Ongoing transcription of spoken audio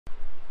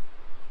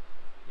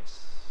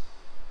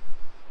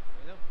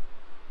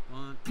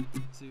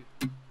two,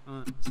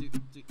 1, 2,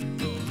 3,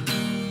 4.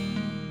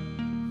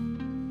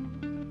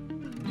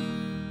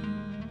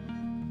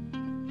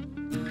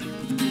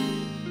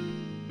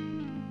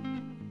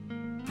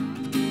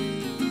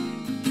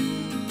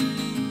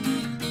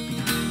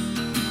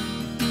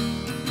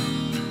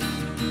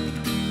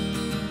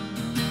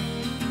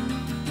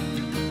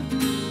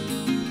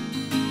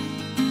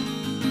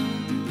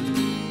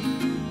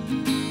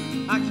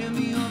 I can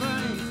be over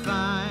in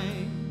 5,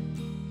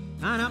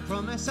 and I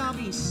promise I'll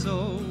be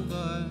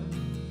sober.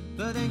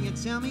 But then you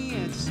tell me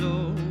it's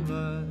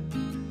over.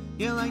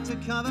 You like to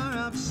cover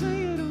up,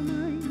 say you don't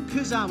mind,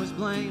 'cause I was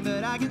blind,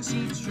 but I can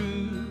see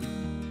truth.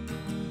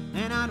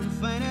 And I don't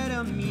find it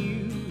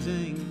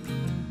amusing,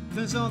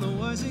 'cause all the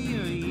words that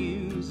you're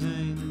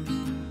using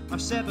are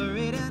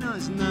separating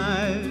us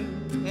now.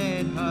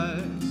 It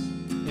hurts,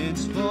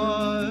 it's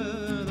for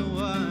the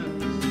worst.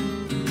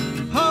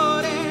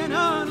 Holding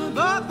on with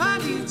both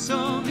hands, you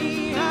told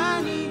me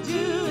I need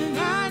you and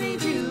I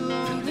need you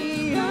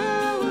only.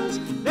 I was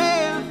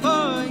there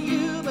for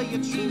you, but you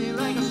treat me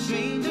like a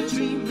stranger,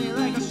 treat me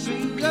like a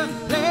stranger.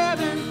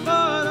 Living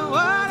for the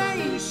word that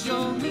you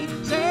showed me.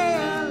 Stay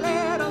a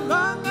little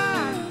longer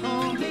and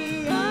hold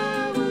me.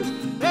 I was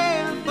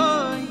there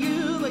for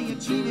you, but you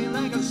treat me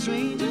like a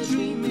stranger,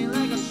 treat me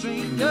like a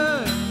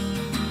stranger.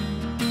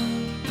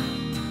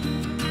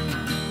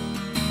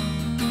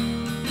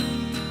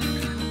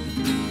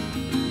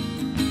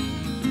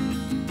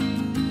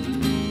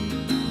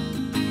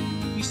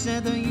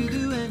 Said that you're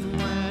doing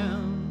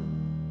well,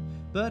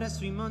 but it's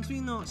 3 months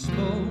we've not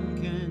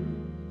spoken.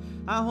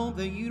 I hope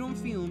that you don't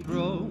feel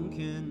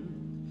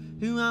broken.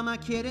 Who am I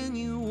kidding?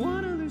 You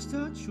wanna lose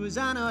touch? Was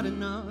I not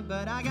enough?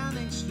 But I got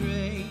things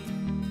straight.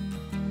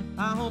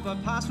 I hope our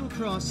paths will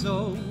cross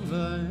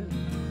over,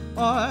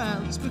 or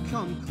at least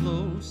become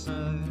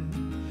closer.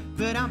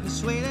 But I'm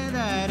persuaded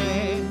that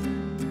it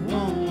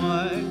won't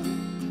work.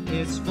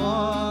 It's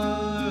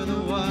for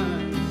the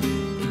worst.